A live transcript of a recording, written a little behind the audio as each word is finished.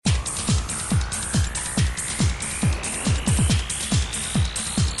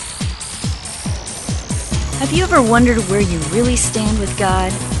Have you ever wondered where you really stand with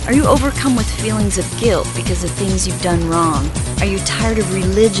God? Are you overcome with feelings of guilt because of things you've done wrong? Are you tired of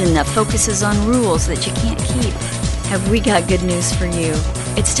religion that focuses on rules that you can't keep? Have we got good news for you?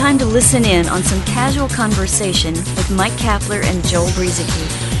 It's time to listen in on some casual conversation with Mike Kapler and Joel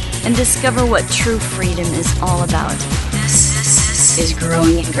Brueseke and discover what true freedom is all about. This is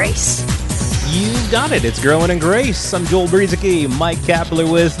Growing in Grace. You got it. It's Growing in Grace. I'm Joel Brueseke, Mike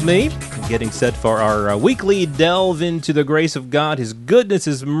Kapler with me. Getting set for our weekly delve into the grace of God, His goodness,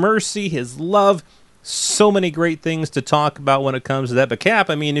 His mercy, His love. So many great things to talk about when it comes to that. But Cap,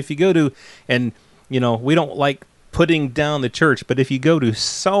 I mean, if you go to, and you know, we don't like putting down the church, but if you go to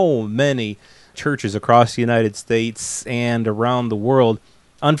so many churches across the United States and around the world,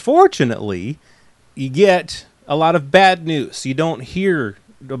 unfortunately, you get a lot of bad news. You don't hear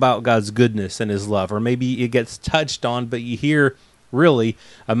about God's goodness and His love, or maybe it gets touched on, but you hear really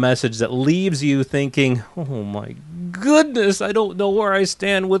a message that leaves you thinking, oh my goodness, I don't know where I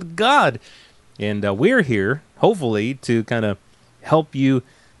stand with God. And we're here, hopefully, to kind of help you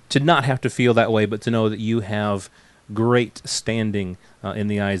to not have to feel that way, but to know that you have great standing in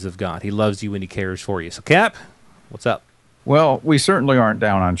the eyes of God. He loves you and He cares for you. So, Cap, what's up? Well, we certainly aren't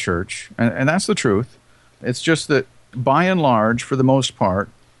down on church, and that's the truth. It's just that, by and large, for the most part,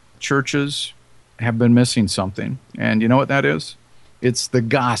 churches have been missing something. And you know what that is? It's the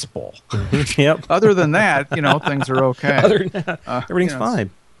gospel. Yep. Other than that, you know, things are okay. Other than that, everything's you know,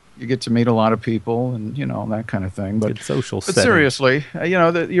 fine. You get to meet a lot of people and, you know, that kind of thing. But, good social but setting. seriously, you know,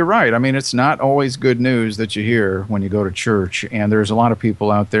 you're right. I mean, it's not always good news that you hear when you go to church. And there's a lot of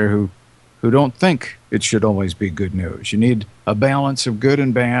people out there who don't think it should always be good news. You need a balance of good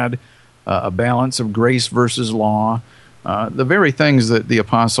and bad, a balance of grace versus law, the very things that the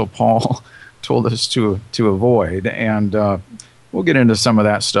Apostle Paul told us to avoid. And we'll get into some of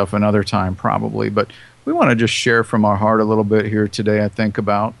that stuff another time probably, but we want to just share from our heart a little bit here today, I think,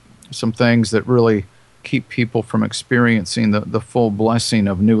 about some things that really keep people from experiencing the full blessing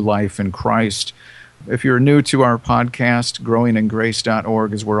of new life in Christ. If you're new to our podcast,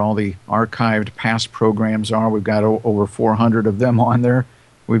 growingingrace.org is where all the archived past programs are. We've got over 400 of them on there.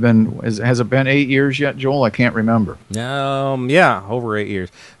 We've been, has it been 8 years yet, Joel? I can't remember. Yeah, over 8 years.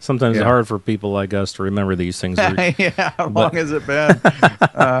 Sometimes it's hard for people like us to remember these things. Yeah, how long has it been?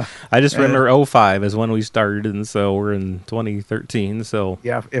 I just remember 2005 is when we started, and so we're in 2013. So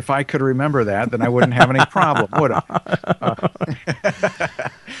yeah, if I could remember that, then I wouldn't have any problem, would I?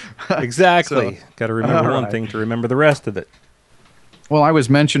 Exactly. So, got to remember one thing to remember the rest of it. Well, I was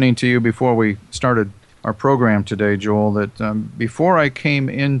mentioning to you before we started our program today, Joel, that before I came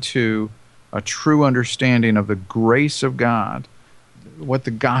into a true understanding of the grace of God, what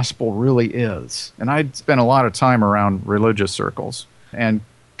the gospel really is, and I'd spent a lot of time around religious circles and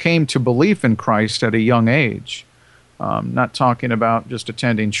came to belief in Christ at a young age. Not talking about just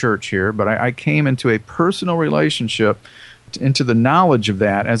attending church here, but I came into a personal relationship, into the knowledge of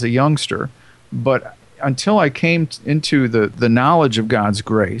that as a youngster. But until I came into the knowledge of God's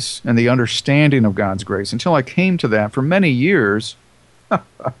grace and the understanding of God's grace, until I came to that for many years,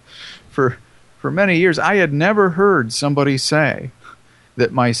 for many years, I had never heard somebody say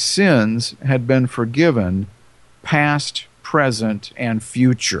that my sins had been forgiven, past, present, and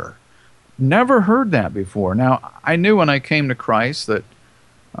future. Never heard that before. Now, I knew when I came to Christ that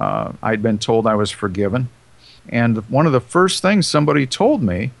I'd been told I was forgiven. And one of the first things somebody told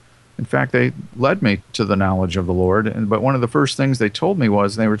me, in fact, they led me to the knowledge of the Lord, but one of the first things they told me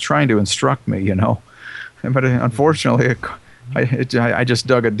was they were trying to instruct me, you know. But unfortunately, I just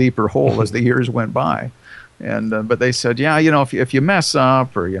dug a deeper hole as the years went by. And but they said, yeah, you know, if you mess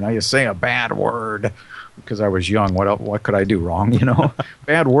up or, you know, you say a bad word, because I was young, what could I do wrong, you know?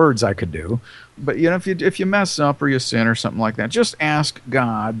 Bad words I could do. But, you know, if you mess up or you sin or something like that, just ask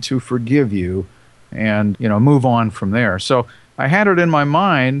God to forgive you and, you know, move on from there. So I had it in my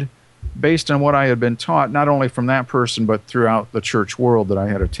mind, based on what I had been taught, not only from that person, but throughout the church world that I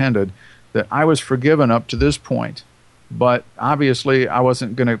had attended, that I was forgiven up to this point. But obviously, I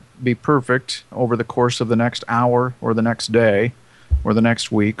wasn't going to be perfect over the course of the next hour or the next day or the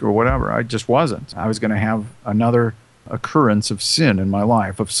next week or whatever. I just wasn't. I was going to have another occurrence of sin in my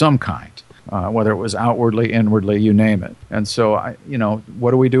life of some kind, whether it was outwardly, inwardly, you name it. And so, you know,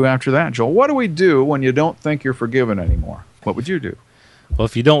 what do we do after that, Joel? What do we do when you don't think you're forgiven anymore? What would you do? Well,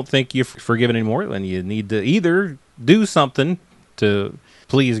 if you don't think you're forgiven anymore, then you need to either do something to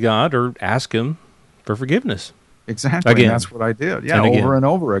please God or ask Him for forgiveness. Exactly. Again. That's what I did. Yeah, and over and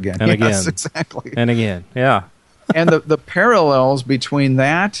over again. And yes, again. exactly. And again, yeah. And the parallels between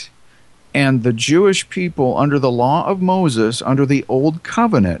that and the Jewish people under the law of Moses, under the Old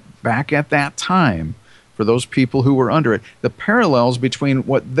Covenant, back at that time, for those people who were under it. The parallels between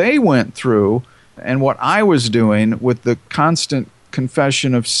what they went through and what I was doing with the constant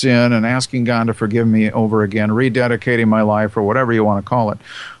confession of sin and asking God to forgive me over again, rededicating my life, or whatever you want to call it.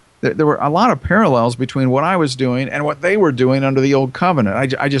 There were a lot of parallels between what I was doing and what they were doing under the old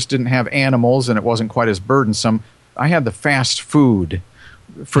covenant. I just didn't have animals, and it wasn't quite as burdensome. I had the fast food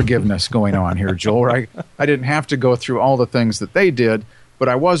forgiveness going on here, Joel. I didn't have to go through all the things that they did, but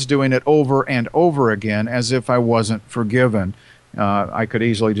I was doing it over and over again as if I wasn't forgiven. I could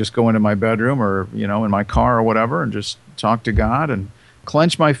easily just go into my bedroom or, in my car or whatever and just talk to God and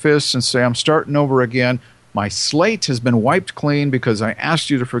clench my fists and say, I'm starting over again. My slate has been wiped clean because I asked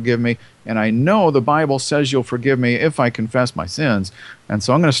you to forgive me, and I know the Bible says you'll forgive me if I confess my sins. And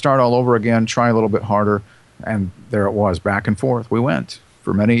so I'm going to start all over again, try a little bit harder, and there it was, back and forth. We went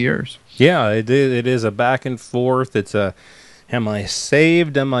for many years. Yeah, it is a back and forth. It's a, am I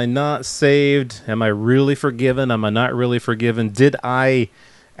saved? Am I not saved? Am I really forgiven? Am I not really forgiven? Did I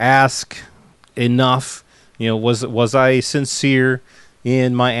ask enough? Was I sincere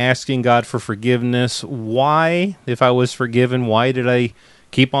in my asking God for forgiveness? Why, if I was forgiven, why did I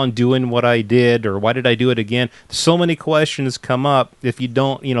keep on doing what I did, or why did I do it again? So many questions come up if you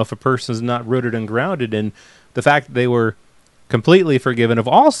don't, if a person's not rooted and grounded in the fact that they were completely forgiven of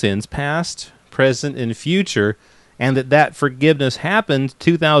all sins, past, present, and future, and that forgiveness happened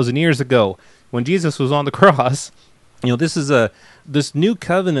 2,000 years ago when Jesus was on the cross. This new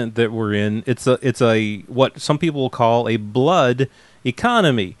covenant that we're in. It's a what some people will call a blood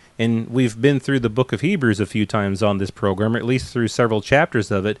economy, and we've been through the book of Hebrews a few times on this program, or at least through several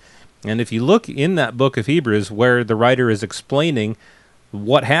chapters of it. And if you look in that book of Hebrews, where the writer is explaining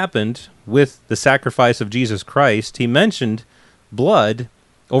what happened with the sacrifice of Jesus Christ, he mentioned blood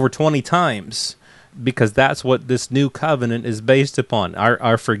over 20 times, because that's what this new covenant is based upon.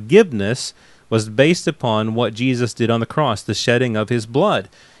 Our forgiveness was based upon what Jesus did on the cross, the shedding of his blood.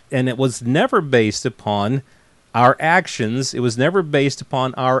 And it was never based upon our actions. It was never based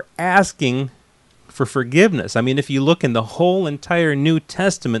upon our asking for forgiveness. I mean, if you look in the whole entire New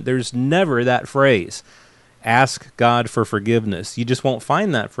Testament, there's never that phrase, ask God for forgiveness. You just won't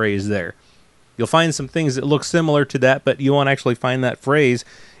find that phrase there. You'll find some things that look similar to that, but you won't actually find that phrase.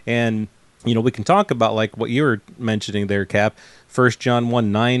 And, we can talk about like what you were mentioning there, Cap, 1 John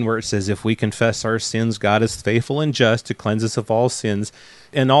 1:9, where it says, if we confess our sins, God is faithful and just to cleanse us of all sins,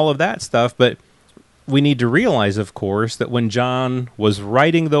 and all of that stuff. But we need to realize, of course, that when John was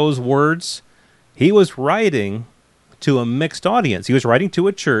writing those words, he was writing to a mixed audience. He was writing to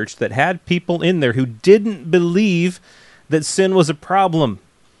a church that had people in there who didn't believe that sin was a problem,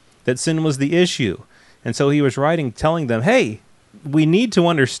 that sin was the issue. And so he was writing, telling them, hey, we need to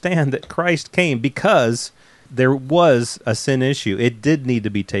understand that Christ came because there was a sin issue. It did need to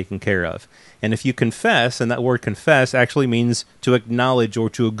be taken care of. And if you confess, and that word confess actually means to acknowledge or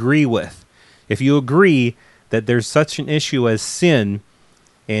to agree with. If you agree that there's such an issue as sin,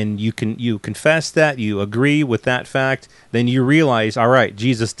 and you confess that, you agree with that fact, then you realize, all right,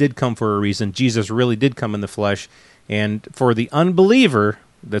 Jesus did come for a reason. Jesus really did come in the flesh. And for the unbeliever,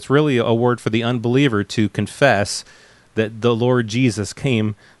 that's really a word for the unbeliever to confess that the Lord Jesus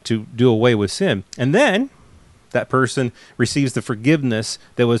came to do away with sin. And then that person receives the forgiveness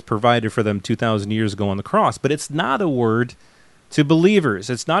that was provided for them 2,000 years ago on the cross. But it's not a word to believers.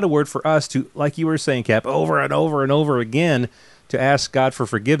 It's not a word for us to, like you were saying, Cap, over and over and over again, to ask God for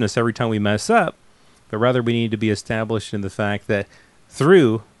forgiveness every time we mess up. But rather we need to be established in the fact that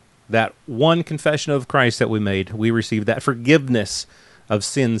through that one confession of Christ that we made, we receive that forgiveness of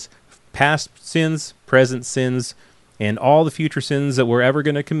sins, past sins, present sins, and all the future sins that we're ever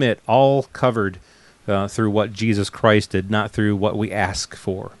going to commit, all covered through what Jesus Christ did, not through what we ask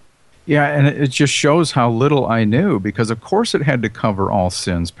for. Yeah, and it just shows how little I knew, because of course it had to cover all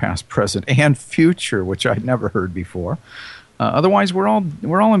sins, past, present, and future, which I'd never heard before. Otherwise, we're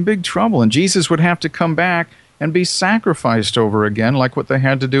all in big trouble, and Jesus would have to come back and be sacrificed over again, like what they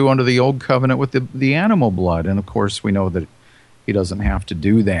had to do under the old covenant with the animal blood. And of course, we know that he doesn't have to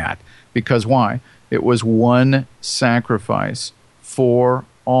do that, because why? It was one sacrifice for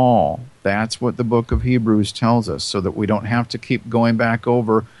all. That's what the book of Hebrews tells us, so that we don't have to keep going back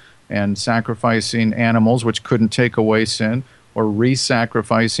over and sacrificing animals which couldn't take away sin, or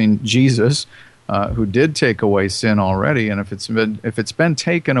re-sacrificing Jesus, who did take away sin already. And if it's been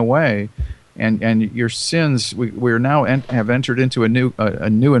taken away, and your sins, we're now have entered into a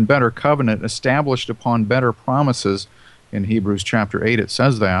new and better covenant, established upon better promises. In Hebrews chapter 8, it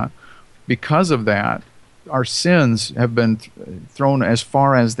says that. Because of that, our sins have been thrown as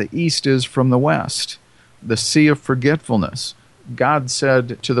far as the east is from the west, the sea of forgetfulness. God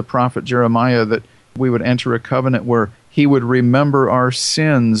said to the prophet Jeremiah that We would enter a covenant where he would remember our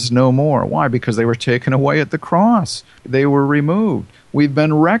sins no more. Why? Because they were taken away at the cross. They were removed. We've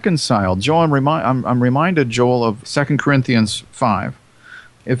been reconciled. Joel, I'm reminded, Joel, of 2 Corinthians 5.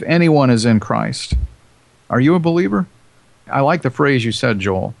 If anyone is in Christ, are you a believer? I like the phrase you said,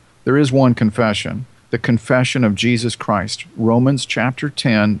 Joel. There is one confession, the confession of Jesus Christ. Romans chapter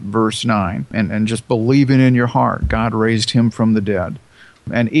 10, verse 9. And just believing in your heart, God raised him from the dead.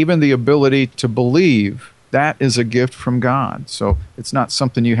 And even the ability to believe, that is a gift from God. So it's not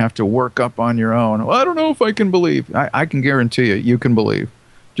something you have to work up on your own. Well, I don't know if I can believe. I can guarantee you can believe.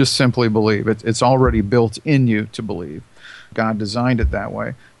 Just simply believe. It's already built in you to believe. God designed it that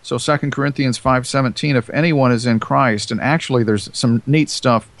way. So 2 Corinthians 5:17, if anyone is in Christ, and actually there's some neat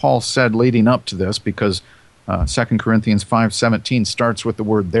stuff Paul said leading up to this, because 2 Corinthians 5:17 starts with the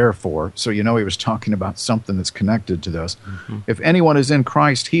word therefore, so you know he was talking about something that's connected to this. Mm-hmm. If anyone is in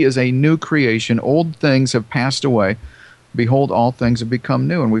Christ, he is a new creation. Old things have passed away. Behold, all things have become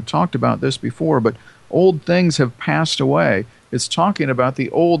new. And we've talked about this before, but old things have passed away. It's talking about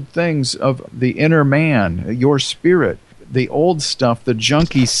the old things of the inner man, your spirit. The old stuff, the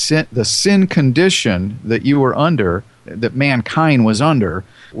junky sin, the sin condition that you were under, that mankind was under,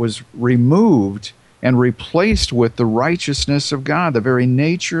 was removed and replaced with the righteousness of God, the very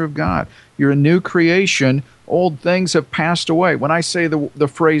nature of God. You're a new creation. Old things have passed away. When I say the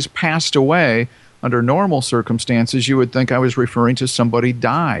phrase passed away, under normal circumstances, you would think I was referring to somebody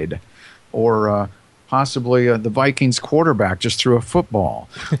died, or possibly the Vikings quarterback just threw a football.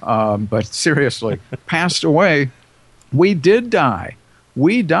 But seriously, passed away. We did die.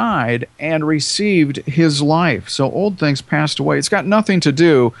 We died and received his life. So old things passed away. It's got nothing to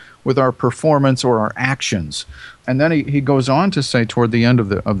do with our performance or our actions. And then he goes on to say toward the end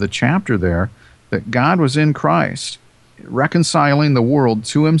of the chapter there that God was in Christ, reconciling the world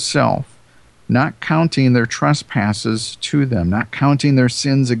to himself, not counting their trespasses to them, not counting their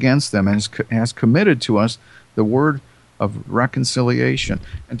sins against them, and has committed to us the word of reconciliation.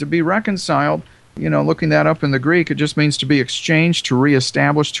 And to be reconciled, looking that up in the Greek, it just means to be exchanged, to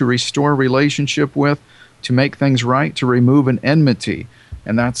reestablish, to restore relationship with, to make things right, to remove an enmity.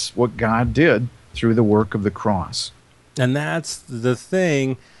 And that's what God did through the work of the cross. And that's the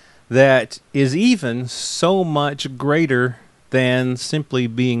thing that is even so much greater than simply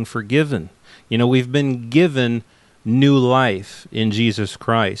being forgiven. We've been given new life in Jesus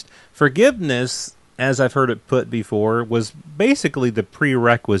Christ. Forgiveness, as I've heard it put before, was basically the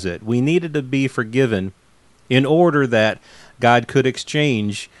prerequisite. We needed to be forgiven in order that God could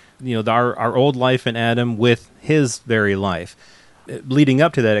exchange, our old life in Adam with his very life. Leading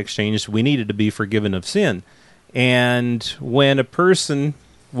up to that exchange, we needed to be forgiven of sin. And when a person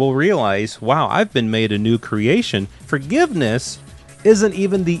will realize, wow, I've been made a new creation, forgiveness isn't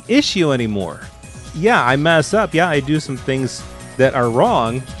even the issue anymore. Yeah, I mess up. Yeah, I do some things that are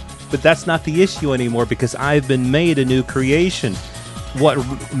wrong, but that's not the issue anymore because I've been made a new creation. What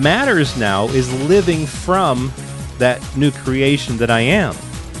matters now is living from that new creation that I am.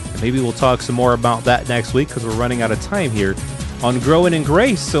 And maybe we'll talk some more about that next week because we're running out of time here on Growing in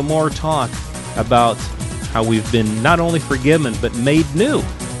Grace. So more talk about how we've been not only forgiven but made new.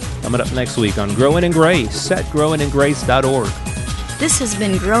 Coming up next week on Growing in Grace at growingingrace.org. This has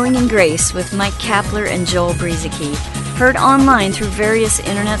been Growing in Grace with Mike Kapler and Joel Brueseke, heard online through various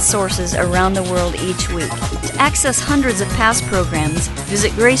internet sources around the world each week. To access hundreds of past programs,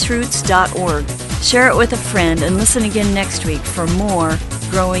 visit graceroots.org. Share it with a friend and listen again next week for more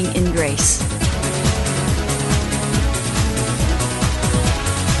Growing in Grace.